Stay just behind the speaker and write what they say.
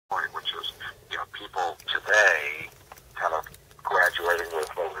people today kind of graduating with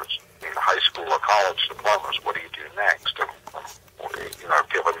whether it's in high school or college diplomas, what do you do next? And,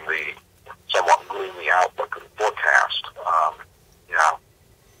 given the somewhat gloomy outlook and forecast,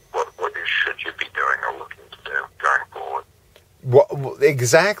 what should you be doing or looking to do going forward? Well,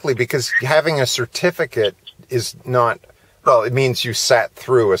 exactly, because having a certificate is not, well, it means you sat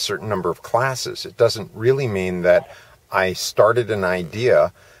through a certain number of classes. It doesn't really mean that I started an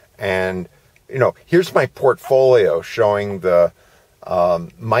idea and, here's my portfolio showing the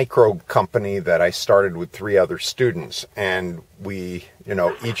micro company that I started with 3 other students, and we,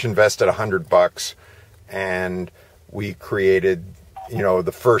 each invested $100, and we created,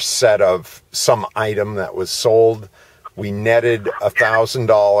 the first set of some item that was sold. We netted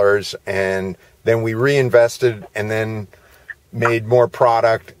 $1,000, and then we reinvested, and then made more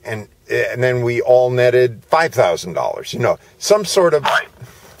product, and then we all netted $5,000. Some sort of,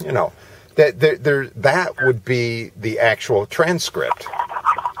 that would be the actual transcript.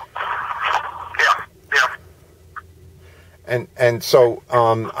 Yeah. And so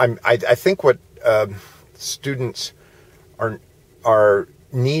I think what students are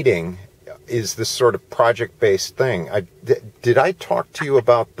needing is this sort of project-based thing. Did I talk to you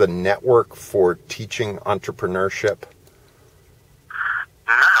about the network for teaching entrepreneurship?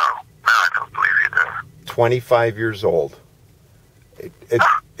 No, I don't believe you did. 25 years old.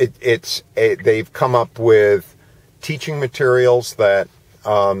 They've come up with teaching materials that...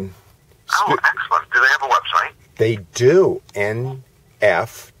 excellent. Do they have a website? They do.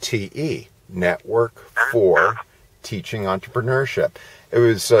 NFTE, Network for Teaching Entrepreneurship. It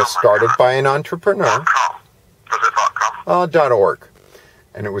was started by an entrepreneur. .com. Was it .com? .org.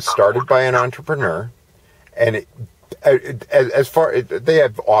 And it was started by an entrepreneur. And they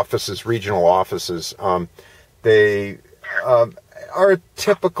have offices, regional offices. They are a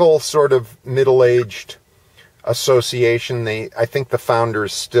typical sort of middle-aged association. I think the founder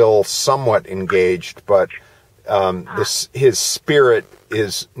is still somewhat engaged, but his spirit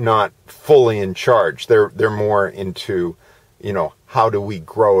is not fully in charge. They're more into, how do we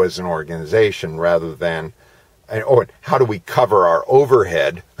grow as an organization rather than, how do we cover our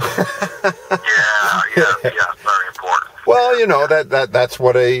overhead? Yeah, very important. Well, that's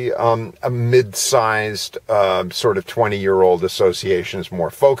what a mid-sized sort of 20-year-old association is more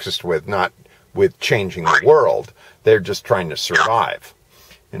focused with, not with changing the world. They're just trying to survive,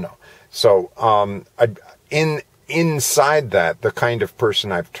 So inside that, the kind of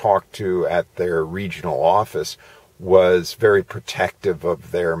person I've talked to at their regional office was very protective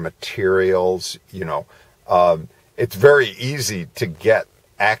of their materials. It's very easy to get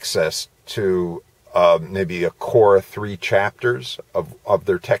access to maybe a core 3 chapters of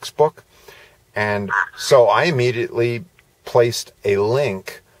their textbook. And so I immediately placed a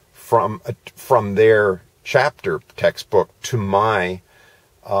link from their chapter textbook to my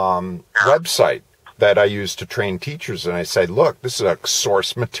website that I use to train teachers. And I said, look, this is a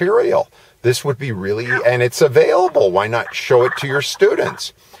source material. This would be really, and it's available. Why not show it to your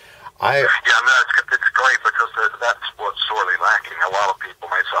students? It's great because that's what's sorely lacking. A lot of people,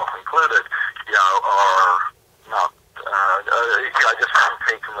 myself included, are not, just haven't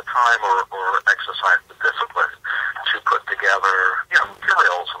taken the time or exercised the discipline to put together,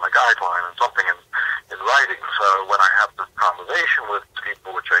 materials and a guideline and something in writing. So when I have this conversation with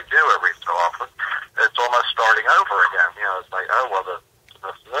people, which I do every so often, it's almost starting over again. It's like,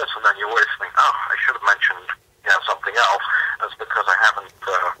 this, and then you always think, I should have mentioned, something else. That's because I haven't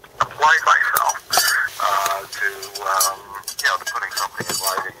applied myself to putting something in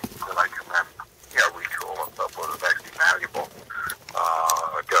writing that I can then, retool and so forth is actually valuable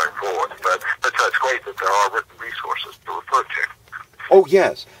going forward. But it's great that there are written resources to refer to. Oh,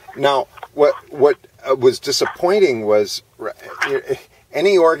 yes. Now, what was disappointing was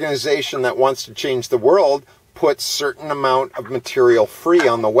any organization that wants to change the world puts certain amount of material free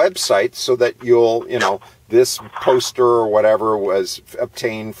on the website so that you'll, this poster or whatever was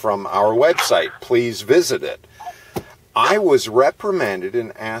obtained from our website. Please visit it. I was reprimanded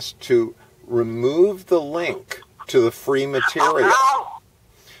and asked to remove the link to the free material.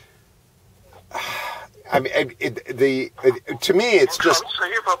 I mean, to me, it's just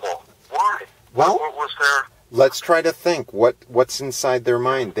unbelievable. Why? Well, what was there? Let's try to think what's inside their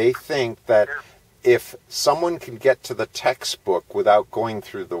mind. They think that if someone can get to the textbook without going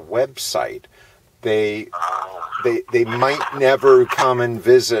through the website, they might never come and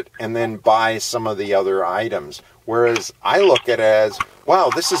visit and then buy some of the other items. Whereas I look at it as, wow,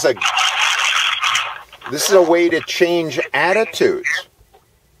 this is a way to change attitudes.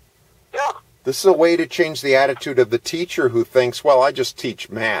 Yeah, This is a way to change the attitude of the teacher who thinks, well, I just teach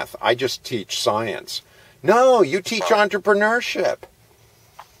math. I just teach science. No, you teach entrepreneurship.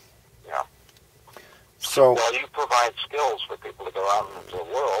 Yeah. So, well, you provide skills for people to go out into the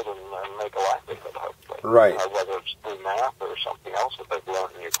world and make a livelihood, hopefully. right. Whether it's through math or something else that they've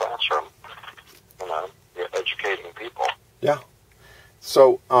learned in your classroom. You're educating people. Yeah.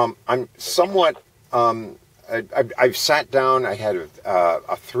 So I'm somewhat. I've sat down. I had a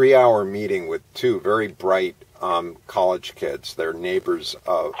 3-hour meeting with two very bright college kids. They're neighbors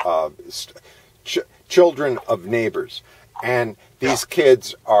of children of neighbors, and these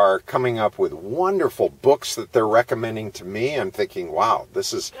kids are coming up with wonderful books that they're recommending to me. I'm thinking, wow,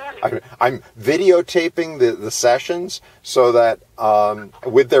 this is. I'm videotaping the sessions so that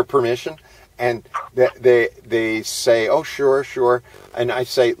with their permission. And they say, oh, sure. And I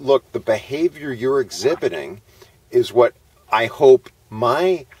say, look, the behavior you're exhibiting is what I hope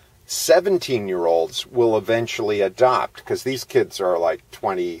my 17-year-olds will eventually adopt, because these kids are like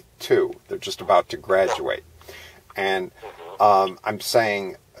 22. They're just about to graduate. And I'm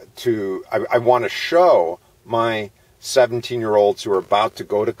saying I want to show my 17-year-olds who are about to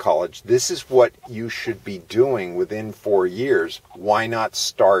go to college, this is what you should be doing within 4 years. Why not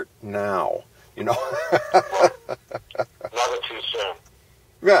start now? Never too soon.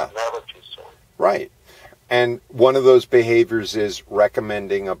 Yeah. Never too soon. Right. And one of those behaviors is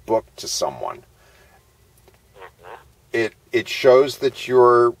recommending a book to someone. It shows that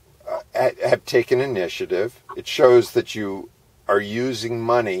you're have taken initiative. It shows that you are using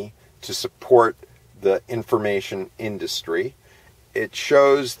money to support the information industry. It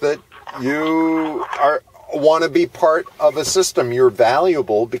shows that you want to be part of a system. You're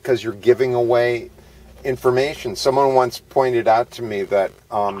valuable because you're giving away information. Someone once pointed out to me that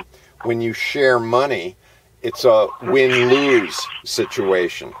when you share money, it's a win-lose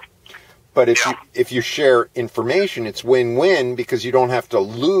situation. But if you share information, it's win-win, because you don't have to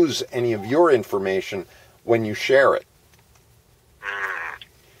lose any of your information when you share it.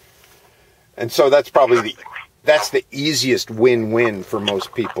 And so that's probably the easiest win-win for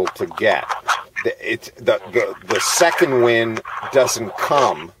most people to get. The second win doesn't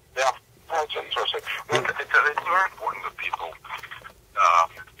come. Yeah, that's interesting. It's very important that people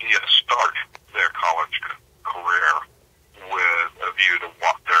start their college career with a view to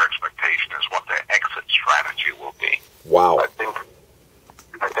what their expectation is, what their exit strategy will be. Wow. I think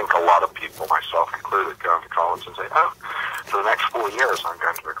a lot of people, myself included, go into college and say, oh, for the next 4 years I'm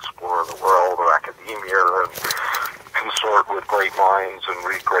going to explore the world of academia and consort with great minds and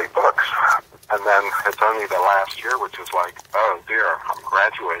read great books. And then it's only the last year, which is like, oh dear, I'm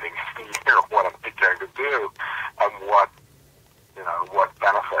graduating. What am I going to do? And what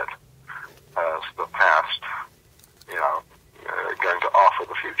benefit has the past, going to offer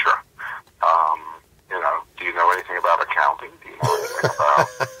the future? Do you know anything about accounting? Do you know anything about?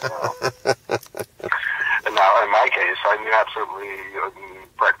 And now, in my case, I knew absolutely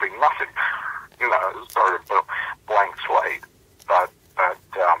practically nothing. It started a blank slate. But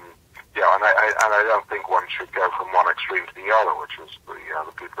and I don't think one should go from one extreme to the other, which is the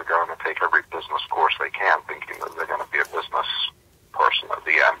people are going to take every business course they can, thinking that they're going to be a business person at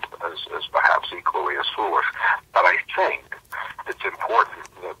the end, is perhaps equally as foolish. But I think it's important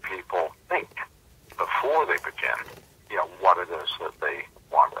that people think before they begin, what it is that they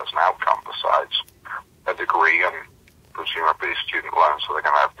want as an outcome besides a degree and presumably student loans, so they're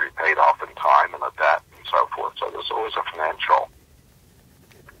going to have to be paid off in time and a debt and so forth. So there's always a financial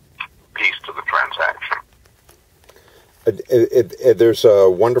piece to the transaction. There's a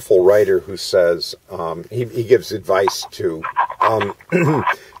wonderful writer who says, he gives advice to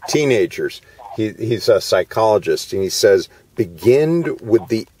teenagers. He's a psychologist, and he says, begin with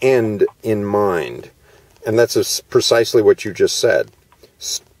the end in mind. And that's precisely what you just said.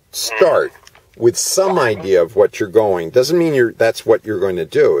 Start with some idea of what you're going. Doesn't mean that's what you're going to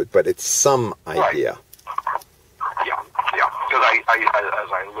do, but it's some idea. Right. Yeah. Because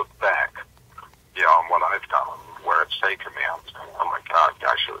as I look back, on what I've done and where it's taken me, I'm saying, oh my God,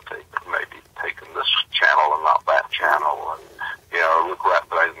 I should have taken this channel and not that channel, and regret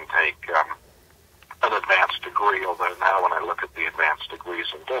that I didn't take an advanced degree. Although now, when I look at the advanced degrees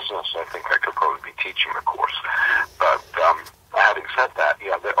in business, I think I could probably be teaching the course. But having said that,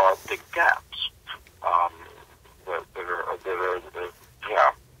 there are big gaps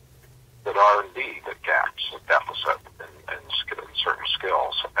that are indeed gaps, a deficit in certain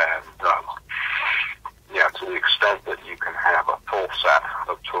skills, and to the extent that you can have a full set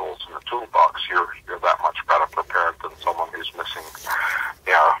of tools in the toolbox, you're